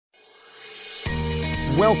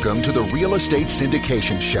Welcome to the Real Estate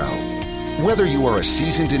Syndication Show. Whether you are a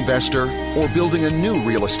seasoned investor or building a new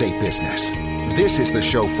real estate business, this is the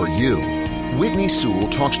show for you. Whitney Sewell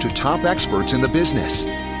talks to top experts in the business.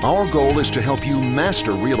 Our goal is to help you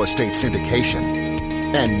master real estate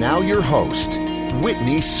syndication. And now your host,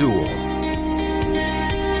 Whitney Sewell.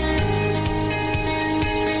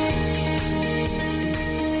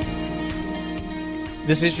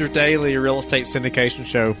 This is your daily real estate syndication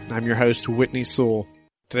show. I'm your host, Whitney Sewell.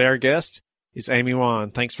 Today our guest is Amy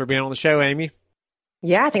Wan. Thanks for being on the show, Amy.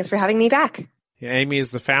 Yeah, thanks for having me back. Yeah, Amy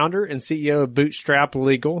is the founder and CEO of Bootstrap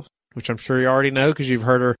Legal, which I'm sure you already know because you've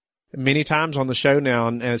heard her many times on the show now,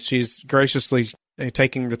 and as she's graciously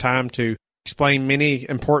taking the time to explain many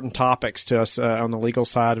important topics to us on the legal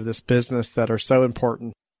side of this business that are so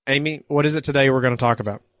important. Amy, what is it today we're going to talk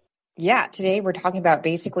about? Yeah, today we're talking about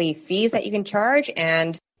basically fees that you can charge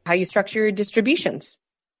and how you structure your distributions.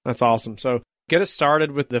 That's awesome. So get us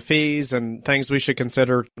started with the fees and things we should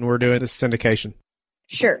consider when we're doing this syndication.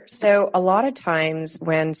 Sure. So a lot of times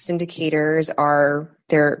when syndicators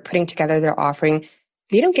they're putting together their offering,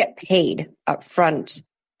 they don't get paid up front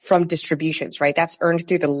from distributions, right? That's earned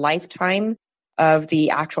through the lifetime of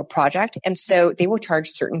the actual project. And so they will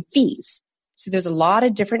charge certain fees. So there's a lot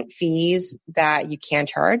of different fees that you can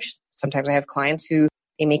charge. Sometimes I have clients who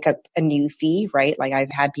they make up a new fee, right? Like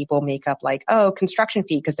I've had people make up construction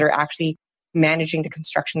fee because they're actually managing the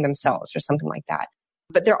construction themselves or something like that.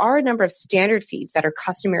 But there are a number of standard fees that are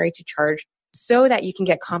customary to charge so that you can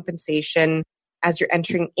get compensation as you're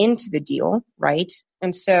entering into the deal, right?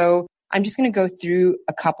 And so I'm just going to go through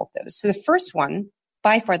a couple of those. So the first one,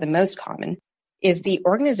 by far the most common, is the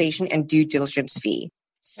organization and due diligence fee.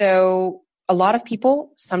 So a lot of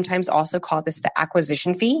people sometimes also call this the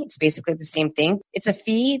acquisition fee. It's basically the same thing. It's a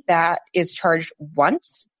fee that is charged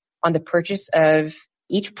once on the purchase of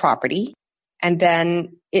each property. And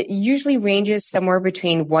then it usually ranges somewhere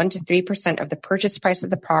between 1% to 3% of the purchase price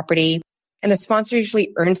of the property. And the sponsor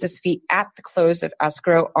usually earns this fee at the close of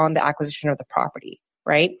escrow on the acquisition of the property,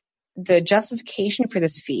 right? The justification for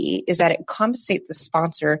this fee is that it compensates the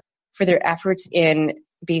sponsor for their efforts in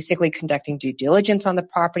basically conducting due diligence on the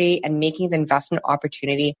property and making the investment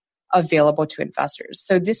opportunity available to investors.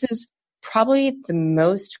 So this is probably the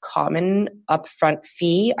most common upfront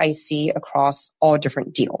fee I see across all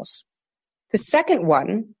different deals. The second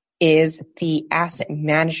one is the asset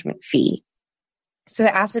management fee. So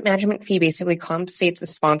the asset management fee basically compensates the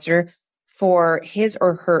sponsor for his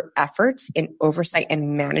or her efforts in oversight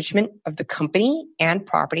and management of the company and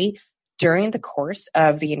property during the course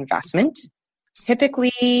of the investment.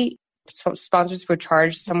 Typically, sponsors would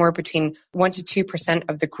charge somewhere between 1% to 2%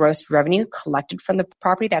 of the gross revenue collected from the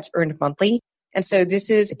property that's earned monthly. And so this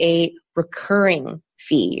is a recurring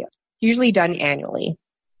fee, usually done annually.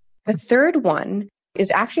 The third one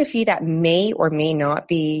is actually a fee that may or may not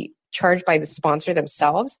be charged by the sponsor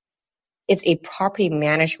themselves. It's a property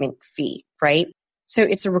management fee, right? So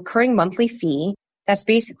it's a recurring monthly fee that's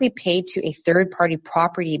basically paid to a third-party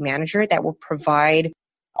property manager that will provide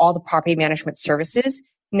all the property management services.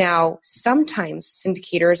 Now, sometimes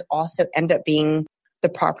syndicators also end up being the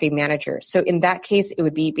property manager. So in that case, it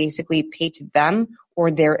would be basically paid to them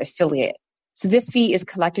or their affiliate. So this fee is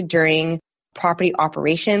collected during property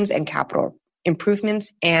operations and capital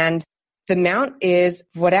improvements, and the amount is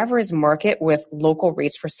whatever is market with local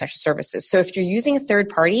rates for such services. So if you're using a third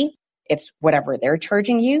party, it's whatever they're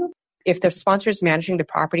charging you. If the sponsor is managing the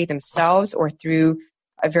property themselves or through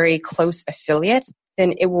a very close affiliate,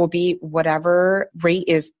 then it will be whatever rate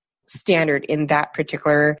is standard in that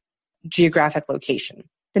particular geographic location.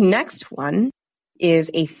 The next one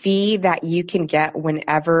is a fee that you can get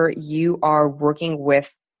whenever you are working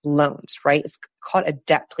with loans, right? It's called a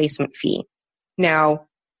debt placement fee. Now,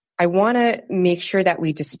 I want to make sure that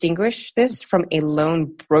we distinguish this from a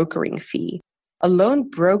loan brokering fee. A loan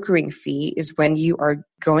brokering fee is when you are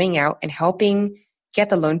going out and helping get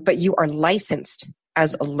the loan, but you are licensed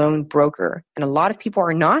as a loan broker. And a lot of people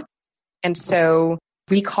are not. And so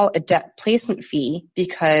we call it a debt placement fee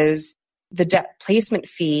because the debt placement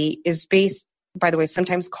fee is based, by the way,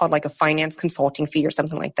 sometimes called like a finance consulting fee or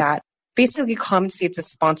something like that. Basically compensates a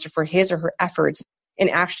sponsor for his or her efforts in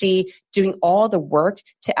actually doing all the work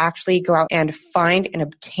to actually go out and find and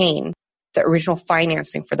obtain the original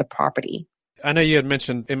financing for the property. I know you had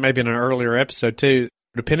mentioned, it may be in an earlier episode too,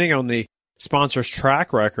 depending on the sponsor's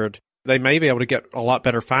track record, they may be able to get a lot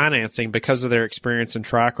better financing because of their experience and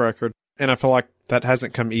track record. And I feel like that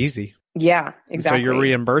hasn't come easy. Yeah, exactly. So you're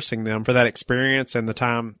reimbursing them for that experience and the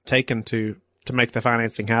time taken to make the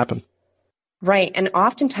financing happen. Right. And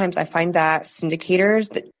oftentimes I find that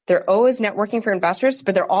syndicators, that they're always networking for investors,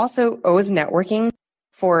 but they're also always networking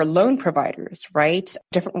for loan providers, right?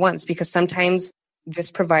 Different ones, because sometimes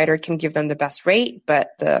this provider can give them the best rate,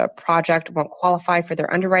 but the project won't qualify for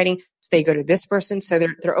their underwriting. So they go to this person. So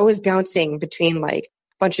they're always bouncing between like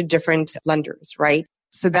a bunch of different lenders, right?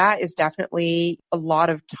 So that is definitely a lot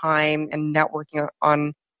of time and networking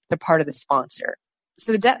on the part of the sponsor.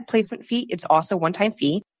 So the debt placement fee, it's also a one-time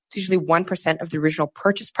fee. It's usually 1% of the original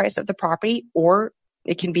purchase price of the property, or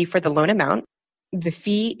it can be for the loan amount. The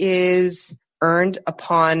fee is earned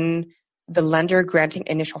upon the lender granting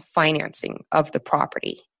initial financing of the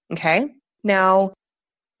property. Okay. Now,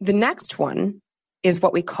 the next one is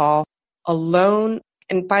what we call a loan.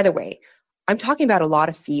 And by the way, I'm talking about a lot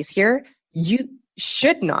of fees here. You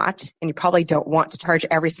should not, and you probably don't want to charge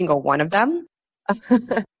every single one of them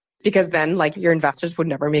because then like your investors would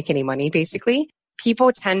never make any money, basically.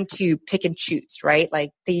 People tend to pick and choose, right?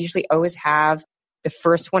 Like they usually always have the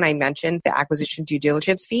first one I mentioned, the acquisition due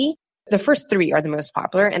diligence fee. The first three are the most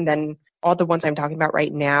popular. And then all the ones I'm talking about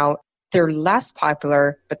right now, they're less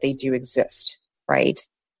popular, but they do exist, right?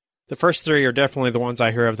 The first three are definitely the ones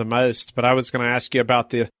I hear of the most. But I was going to ask you about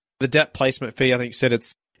the debt placement fee. I think you said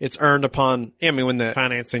it's earned upon, when the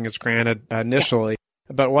financing is granted initially.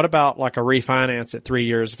 Yeah. But what about like a refinance at 3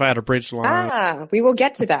 years? If I had a bridge loan? We will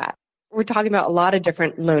get to that. We're talking about a lot of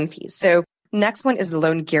different loan fees. So next one is the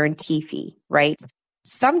loan guarantee fee, right?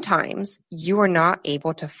 Sometimes you are not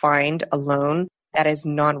able to find a loan that is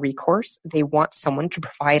non-recourse. They want someone to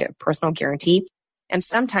provide a personal guarantee. And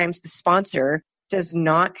sometimes the sponsor does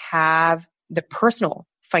not have the personal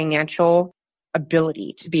financial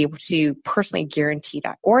ability to be able to personally guarantee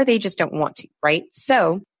that, or they just don't want to, right?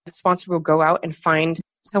 So the sponsor will go out and find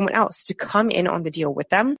someone else to come in on the deal with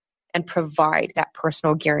them and provide that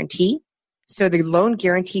personal guarantee. So the loan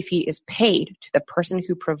guarantee fee is paid to the person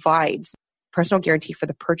who provides personal guarantee for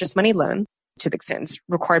the purchase money loan to the extent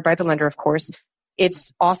required by the lender, of course.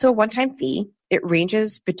 It's also a one-time fee. It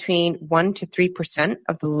ranges between 1% to 3%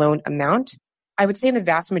 of the loan amount. I would say in the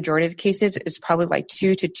vast majority of cases, it's probably like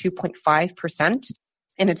 2 to 2.5%,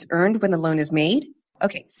 and it's earned when the loan is made.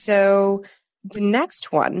 Okay, so the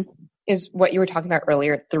next one is what you were talking about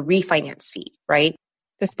earlier, the refinance fee, right?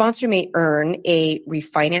 The sponsor may earn a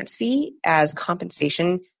refinance fee as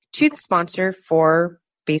compensation to the sponsor for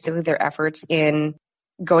basically their efforts in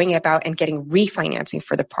going about and getting refinancing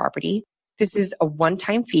for the property. This is a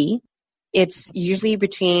one-time fee. It's usually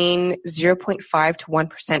between 0.5 to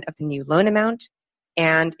 1% of the new loan amount,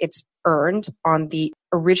 and it's earned on the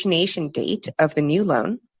origination date of the new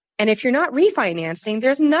loan. And if you're not refinancing,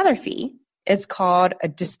 there's another fee. It's called a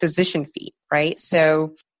disposition fee, right?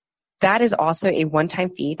 So that is also a one-time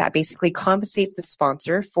fee that basically compensates the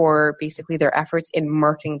sponsor for basically their efforts in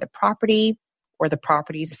marketing the property or the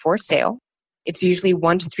properties for sale. It's usually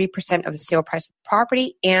 1 to 3% of the sale price of the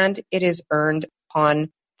property, and it is earned upon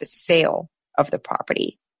the sale of the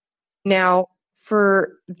property. Now,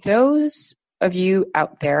 for those of you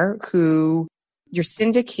out there who you're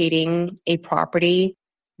syndicating a property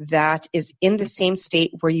that is in the same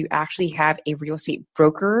state where you actually have a real estate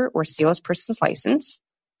broker or salesperson's license,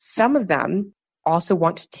 some of them also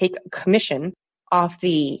want to take a commission off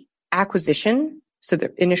the acquisition, so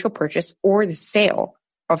the initial purchase, or the sale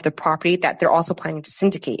of the property that they're also planning to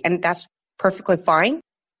syndicate. And that's perfectly fine.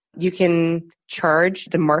 You can charge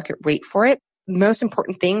the market rate for it. The most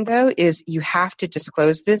important thing, though, is you have to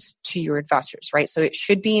disclose this to your investors, right? So it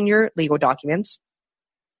should be in your legal documents.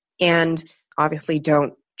 And obviously,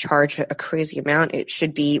 don't charge a crazy amount. It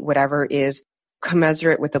should be whatever is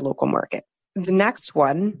commensurate with the local market. The next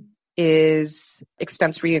one is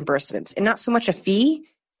expense reimbursements, and not so much a fee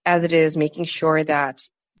as it is making sure that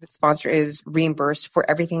the sponsor is reimbursed for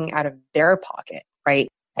everything out of their pocket, right?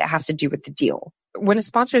 That has to do with the deal. When a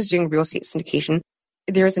sponsor is doing real estate syndication,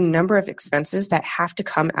 there's a number of expenses that have to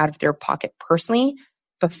come out of their pocket personally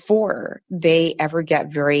before they ever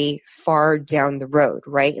get very far down the road,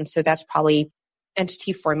 right? And so that's probably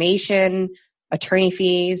entity formation, attorney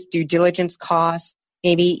fees, due diligence costs,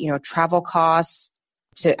 maybe, travel costs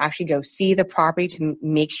to actually go see the property to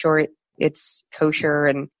make sure it's kosher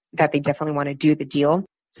and that they definitely want to do the deal.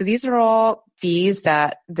 So these are all fees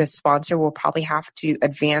that the sponsor will probably have to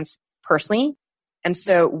advance personally. And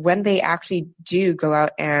so when they actually do go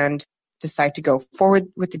out and decide to go forward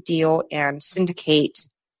with the deal and syndicate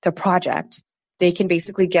the project, they can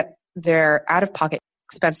basically get their out-of-pocket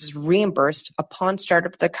expenses reimbursed upon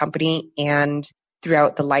startup of the company and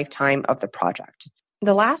throughout the lifetime of the project.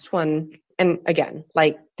 The last one, and again,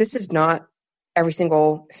 this is not every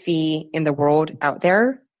single fee in the world out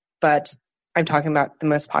there, but I'm talking about the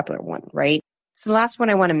most popular one, right? So the last one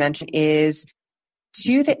I want to mention is,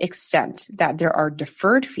 to the extent that there are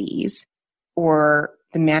deferred fees or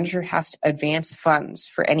the manager has to advance funds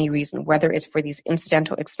for any reason, whether it's for these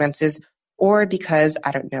incidental expenses or because,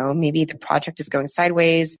 I don't know, maybe the project is going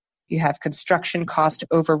sideways, you have construction cost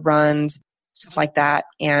overruns, stuff like that,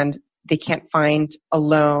 and they can't find a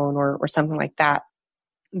loan or something like that.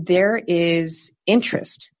 There is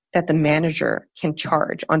interest that the manager can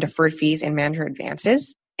charge on deferred fees and manager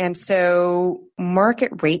advances. And so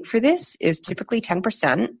market rate for this is typically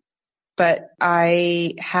 10%, but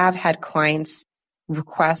I have had clients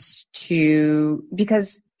request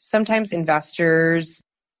because sometimes investors,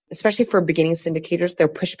 especially for beginning syndicators, they'll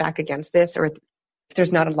push back against this, or if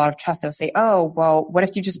there's not a lot of trust, they'll say, oh, well, what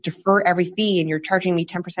if you just defer every fee and you're charging me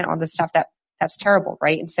 10% on this stuff? That's terrible,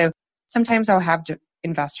 right? And so sometimes I'll have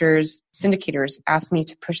investors, syndicators ask me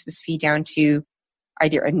to push this fee down to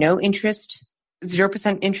either a no interest,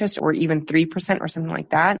 0% interest, or even 3% or something like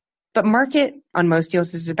that. But market on most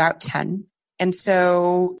deals is about 10. And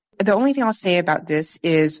so the only thing I'll say about this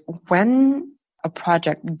is when a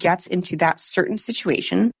project gets into that certain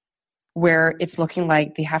situation where it's looking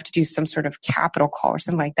like they have to do some sort of capital call or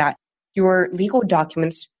something like that, your legal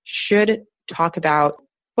documents should talk about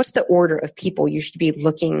what's the order of people you should be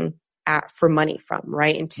looking at for money from,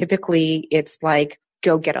 right? And typically it's like,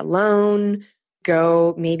 go get a loan,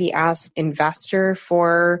 go maybe ask investor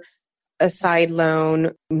for a side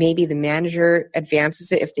loan, maybe the manager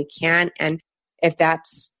advances it if they can. And if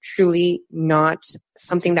that's truly not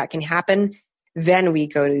something that can happen, then we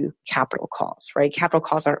go to capital calls, right? Capital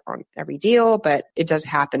calls aren't on every deal, but it does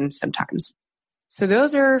happen sometimes. So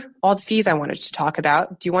those are all the fees I wanted to talk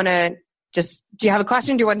about. Do you have a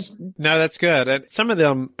question? No, that's good. And some of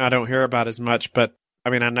them I don't hear about as much, but I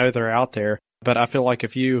mean, I know they're out there, but I feel like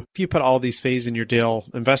if you put all these fees in your deal,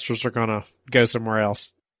 investors are going to go somewhere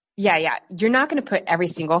else. Yeah. You're not going to put every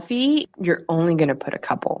single fee. You're only going to put a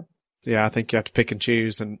couple. Yeah, I think you have to pick and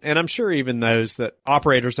choose. And I'm sure even those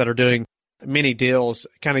operators that are doing many deals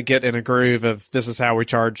kind of get in a groove of this is how we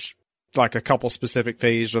charge like a couple specific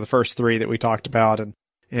fees or the first three that we talked about.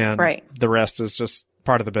 And right. The rest is just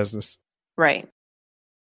part of the business. Right.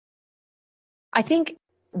 I think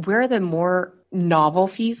where the more novel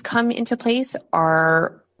fees come into place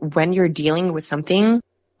are when you're dealing with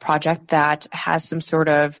project that has some sort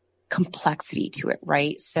of complexity to it,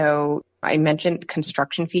 right? So I mentioned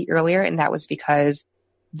construction fee earlier, and that was because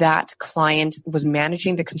that client was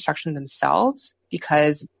managing the construction themselves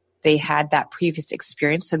because they had that previous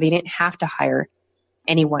experience. So they didn't have to hire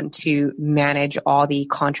anyone to manage all the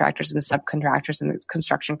contractors and the subcontractors and the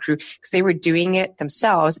construction crew because they were doing it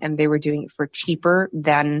themselves and they were doing it for cheaper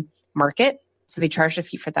than market. So they charged a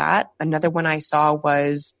fee for that. Another one I saw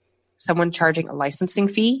was someone charging a licensing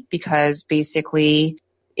fee because basically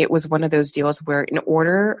it was one of those deals where in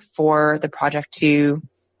order for the project to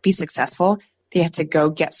be successful, they had to go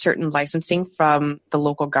get certain licensing from the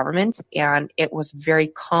local government, and it was very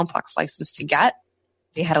complex license to get.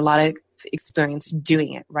 They had a lot of experience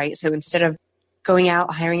doing it, right? So instead of going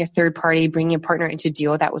out, hiring a third party, bringing a partner into a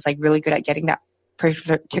deal that was like really good at getting that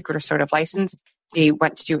particular sort of license, they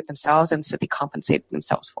went to do it themselves, and so they compensated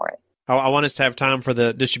themselves for it. I want us to have time for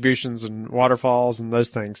the distributions and waterfalls and those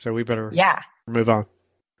things, so we better move on.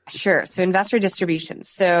 Sure. So investor distributions.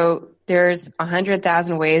 So there's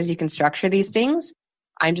 100,000 ways you can structure these things.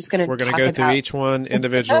 We're going to go through each one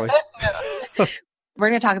individually. We're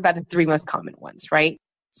going to talk about the three most common ones, right?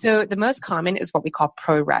 So the most common is what we call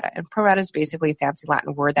pro rata. And pro rata is basically a fancy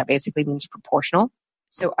Latin word that basically means proportional.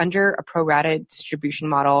 So under a pro rata distribution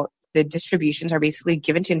model, the distributions are basically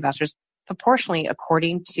given to investors proportionally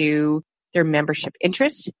according to their membership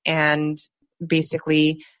interest and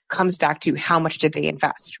basically comes back to how much did they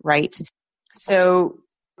invest, right? So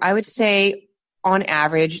I would say on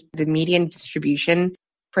average, the median distribution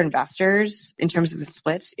for investors in terms of the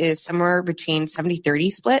splits is somewhere between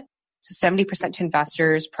 70-30 split. So 70% to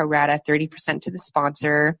investors, pro rata, 30% to the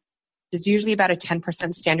sponsor. There's usually about a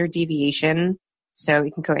 10% standard deviation. So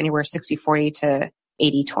it can go anywhere 60-40 to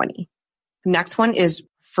 80-20. The next one is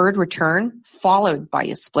preferred return followed by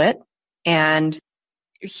a split. And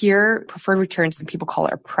here, preferred return, some people call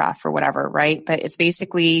it a pref or whatever, right? But it's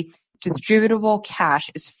basically distributable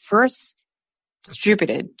cash is first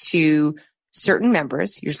distributed to certain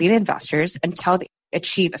members, usually the investors, until they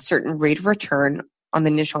achieve a certain rate of return on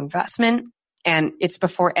the initial investment. And it's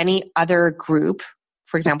before any other group,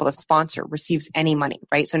 for example, the sponsor, receives any money,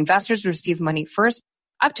 right? So investors receive money first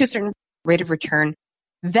up to a certain rate of return.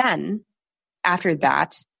 Then after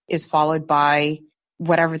that is followed by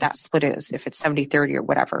whatever that split is, if it's 70-30 or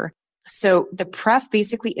whatever. So the pref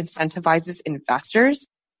basically incentivizes investors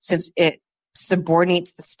since it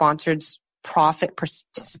subordinates the sponsor's profit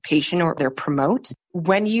participation or their promote.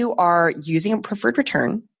 When you are using a preferred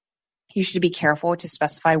return, you should be careful to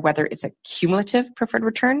specify whether it's a cumulative preferred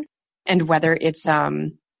return and whether it's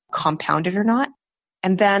compounded or not.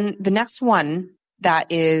 And then the next one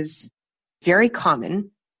that is very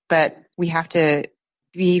common, but we have to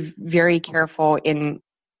be very careful in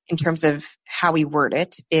terms of how we word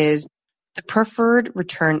it, is the preferred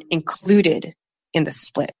return included in the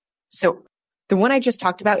split. So the one I just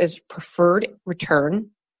talked about is preferred return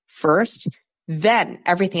first, then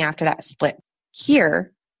everything after that is split.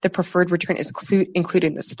 Here, the preferred return is included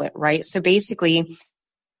in the split, right? So basically,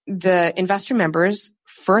 the investor members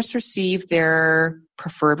first receive their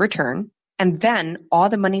preferred return, and then all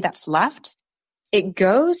the money that's left, it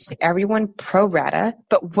goes to everyone pro rata,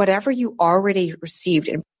 but whatever you already received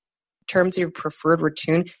in terms of your preferred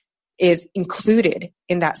return is included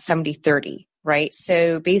in that 70-30, right?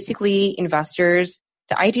 So basically, investors,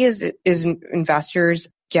 the idea is investors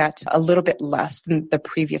get a little bit less than the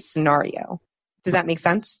previous scenario. Does that make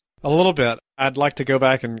sense? A little bit. I'd like to go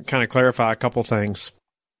back and kind of clarify a couple things.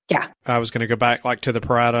 Yeah. I was going to go back like to the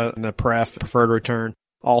pro-rata and the preferred return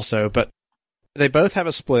also, but they both have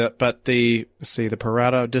a split, but the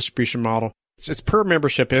pro-rata distribution model, it's per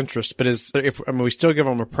membership interest, but we still give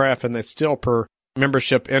them a pref and it's still per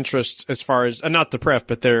membership interest as far as, not the pref,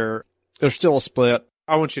 but they're still a split.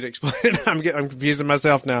 I want you to explain it. I'm confusing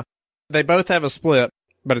myself now. They both have a split,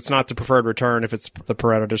 but it's not the preferred return if it's the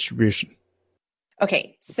pro-rata distribution.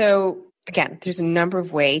 Okay. So again, there's a number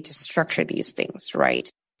of ways to structure these things, right?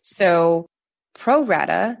 So pro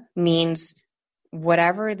rata means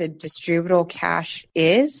whatever the distributable cash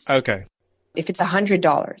is. Okay. If it's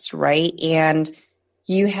 $100, right? And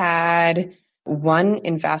you had one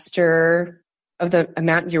investor of the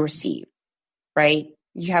amount you receive, right?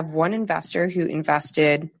 You have one investor who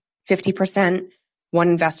invested 50%, one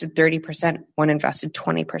invested 30%, one invested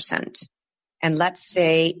 20%. And let's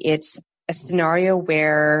say it's a scenario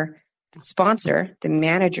where the sponsor, the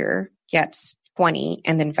manager, gets 20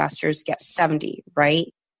 and the investors get 70,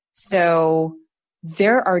 right? So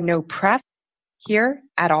there are no pref here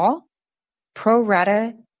at all. Pro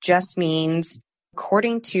rata just means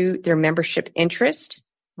according to their membership interest,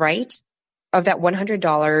 right? Of that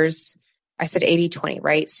 $100, I said 80-20,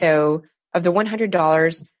 right? So of the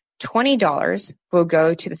 $100, $20 will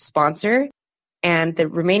go to the sponsor and the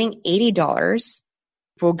remaining $80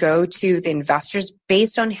 will go to the investors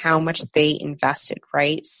based on how much they invested,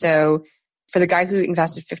 right? So for the guy who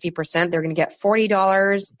invested 50%, they're going to get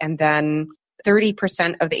 $40, and then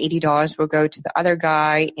 30% of the $80 will go to the other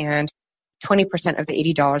guy, and 20% of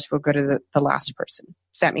the $80 will go to the last person.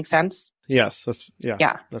 Does that make sense? Yes.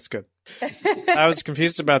 That's good. I was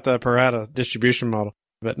confused about the pro rata distribution model,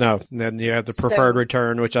 but no. Then you have the preferred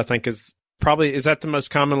return, which I think is that the most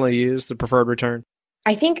commonly used, the preferred return?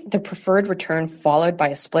 I think the preferred return followed by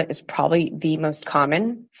a split is probably the most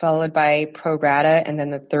common, followed by pro rata, and then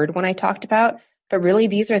the third one I talked about. But really,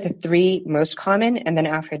 these are the three most common. And then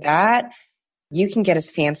after that, you can get as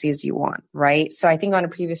fancy as you want, right? So I think on a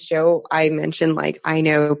previous show, I mentioned I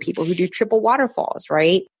know people who do triple waterfalls,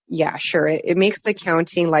 right? Yeah, sure. It makes the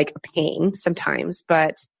accounting like a pain sometimes,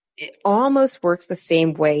 but it almost works the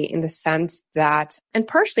same way in the sense that, and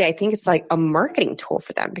partially I think it's like a marketing tool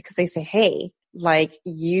for them because they say, hey,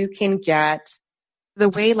 you can get the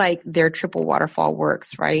way their triple waterfall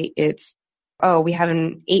works, right? It's, we have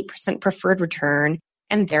an 8% preferred return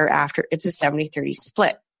and thereafter it's a 70-30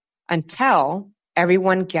 split until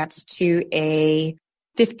everyone gets to a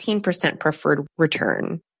 15% preferred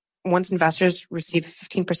return. Once investors receive a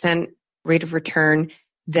 15% rate of return,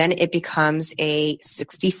 then it becomes a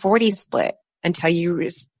 60-40 split until you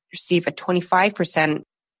receive a 25%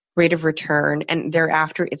 rate of return, and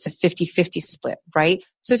thereafter it's a 50-50 split, right?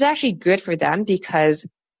 So it's actually good for them because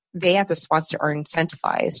they as a sponsor are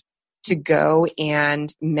incentivized to go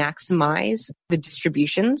and maximize the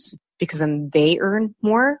distributions because then they earn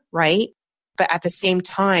more, right? But at the same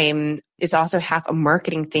time, it's also half a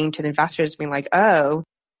marketing thing to the investors being like, oh,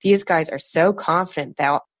 these guys are so confident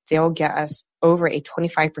that they'll get us over a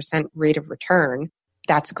 25% rate of return.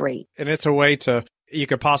 That's great. And it's a way you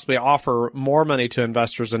could possibly offer more money to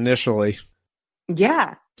investors initially.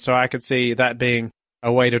 Yeah. So I could see that being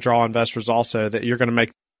a way to draw investors also, that you're going to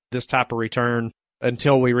make this type of return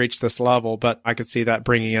until we reach this level. But I could see that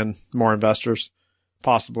bringing in more investors,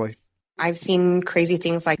 possibly. I've seen crazy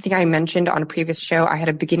things I think I mentioned on a previous show. I had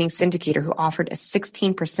a beginning syndicator who offered a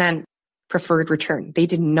 16% preferred return. They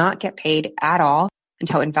did not get paid at all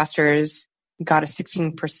until investors got a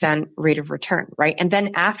 16% rate of return, right? And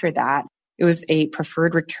then after that, it was a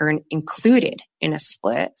preferred return included in a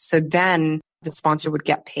split. So then the sponsor would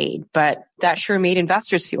get paid, but that sure made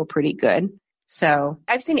investors feel pretty good. So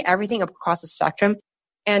I've seen everything across the spectrum.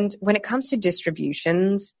 And when it comes to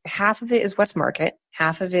distributions, half of it is what's market,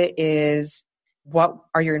 half of it is what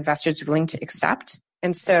are your investors willing to accept.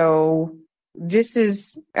 And so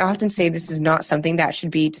I often say this is not something that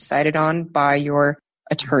should be decided on by your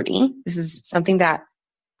attorney. This is something that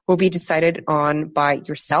will be decided on by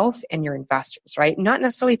yourself and your investors, right? Not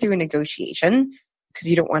necessarily through a negotiation, because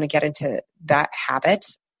you don't want to get into that habit.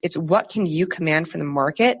 It's what can you command from the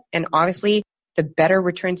market? And obviously, the better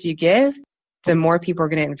returns you give, the more people are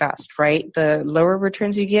going to invest, right? The lower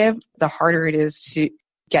returns you give, the harder it is to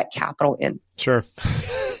get capital in. Sure.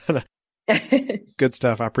 Good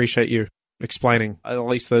stuff. I appreciate you explaining at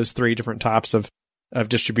least those three different types of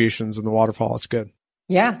distributions in the waterfall. It's good.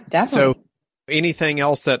 Yeah, definitely. So anything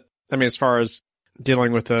else as far as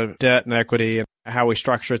dealing with the debt and equity and how we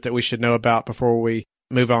structure it that we should know about before we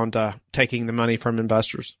move on to taking the money from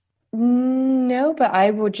investors? No, but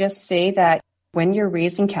I will just say that when you're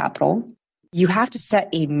raising capital, you have to set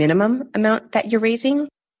a minimum amount that you're raising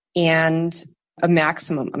and a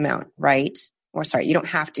maximum amount, right? Or sorry, you don't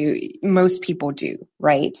have to. Most people do,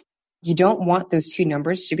 right? You don't want those two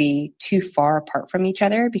numbers to be too far apart from each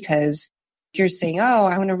other, because if you're saying, oh,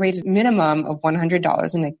 I want to raise a minimum of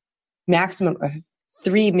 $100 and a maximum of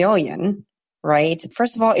 $3 million, right?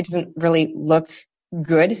 First of all, it doesn't really look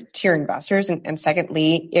good to your investors. And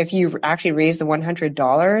secondly, if you actually raise the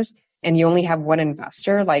 $100 and you only have one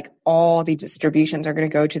investor, like all the distributions are going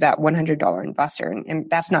to go to that $100 investor. And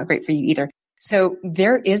that's not great for you either. So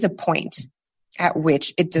there is a point at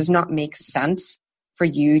which it does not make sense for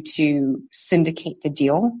you to syndicate the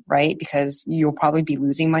deal, right? Because you'll probably be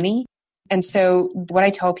losing money. And so what I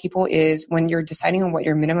tell people is when you're deciding on what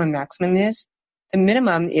your minimum maximum is, the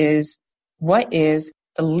minimum is what is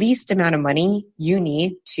the least amount of money you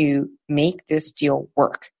need to make this deal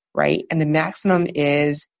work, right? And the maximum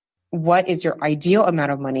is what is your ideal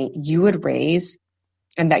amount of money you would raise,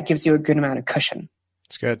 and that gives you a good amount of cushion.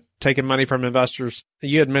 That's good. Taking money from investors.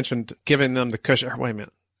 You had mentioned giving them the cushion. Wait a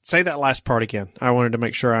minute. Say that last part again. I wanted to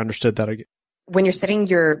make sure I understood that again. When you're setting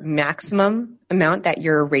your maximum amount that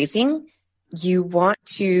you're raising, you want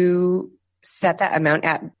to set that amount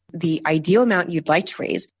at the ideal amount you'd like to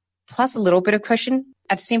raise, plus a little bit of cushion.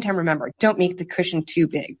 At the same time, remember, don't make the cushion too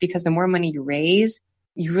big, because the more money you raise,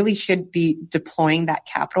 you really should be deploying that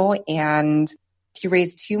capital. And if you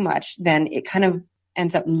raise too much, then it kind of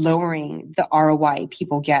ends up lowering the ROI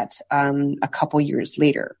people get a couple years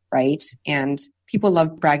later, right? And people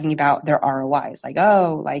love bragging about their ROIs, like,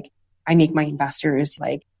 oh, like I make my investors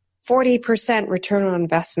like 40% return on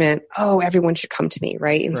investment. Oh, everyone should come to me,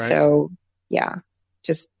 right? And so, yeah,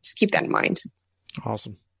 just keep that in mind.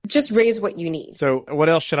 Awesome. Just raise what you need. So what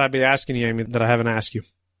else should I be asking you, Amy, that I haven't asked you?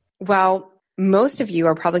 Well, most of you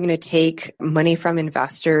are probably going to take money from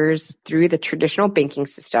investors through the traditional banking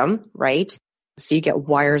system, right? So you get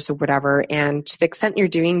wires or whatever. And to the extent you're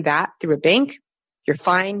doing that through a bank, you're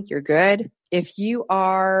fine, you're good. If you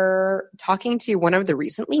are talking to one of the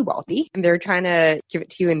recently wealthy and they're trying to give it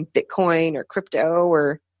to you in Bitcoin or crypto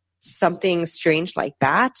or something strange like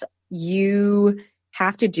that, you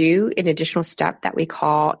have to do an additional step that we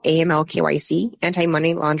call AML KYC,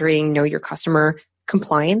 anti-money laundering, know your customer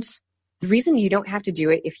compliance. The reason you don't have to do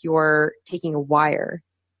it if you're taking a wire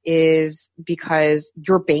is because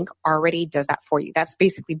your bank already does that for you. That's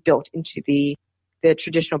basically built into the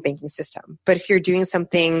traditional banking system. But if you're doing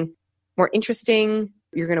something more interesting,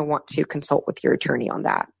 you're going to want to consult with your attorney on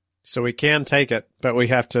that. So we can take it, but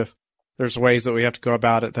there's ways that we have to go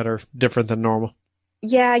about it that are different than normal.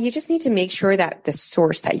 Yeah, you just need to make sure that the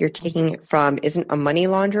source that you're taking it from isn't a money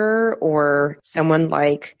launderer or someone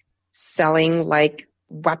like selling like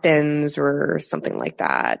weapons or something like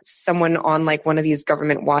that. Someone on like one of these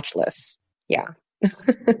government watch lists. Yeah.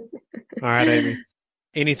 All right, Amy.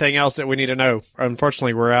 Anything else that we need to know?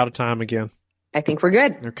 Unfortunately, we're out of time again. I think we're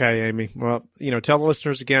good. Okay, Amy. Well, tell the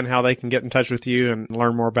listeners again how they can get in touch with you and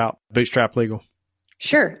learn more about Bootstrap Legal.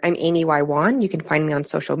 Sure. I'm Amy Y. Wan. You can find me on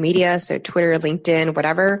social media, so Twitter, LinkedIn,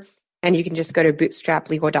 whatever. And you can just go to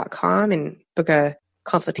bootstraplegal.com and book a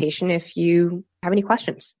consultation if you have any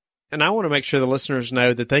questions. And I want to make sure the listeners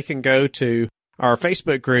know that they can go to our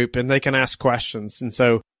Facebook group and they can ask questions. And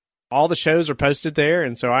so all the shows are posted there.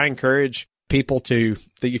 And so I encourage people that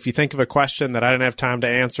if you think of a question that I didn't have time to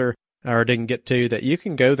answer or didn't get to, that you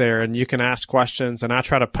can go there and you can ask questions. And I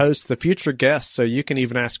try to post the future guests so you can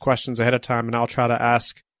even ask questions ahead of time. And I'll try to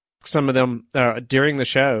ask some of them during the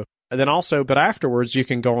show. And then also, but afterwards, you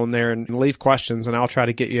can go on there and leave questions and I'll try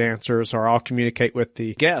to get you answers, or I'll communicate with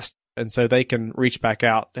the guest. And so they can reach back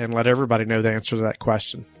out and let everybody know the answer to that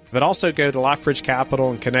question. But also go to LifeBridge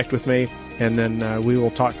Capital and connect with me, and then we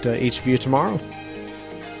will talk to each of you tomorrow.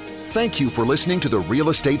 Thank you for listening to the Real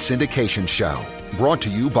Estate Syndication Show, brought to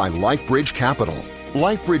you by LifeBridge Capital.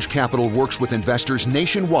 LifeBridge Capital works with investors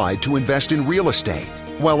nationwide to invest in real estate,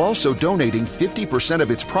 while also donating 50% of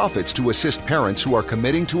its profits to assist parents who are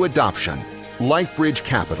committing to adoption. LifeBridge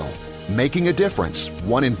Capital, making a difference,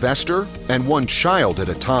 one investor and one child at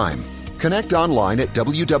a time. Connect online at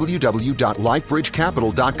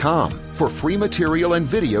www.lifebridgecapital.com for free material and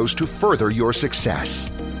videos to further your success.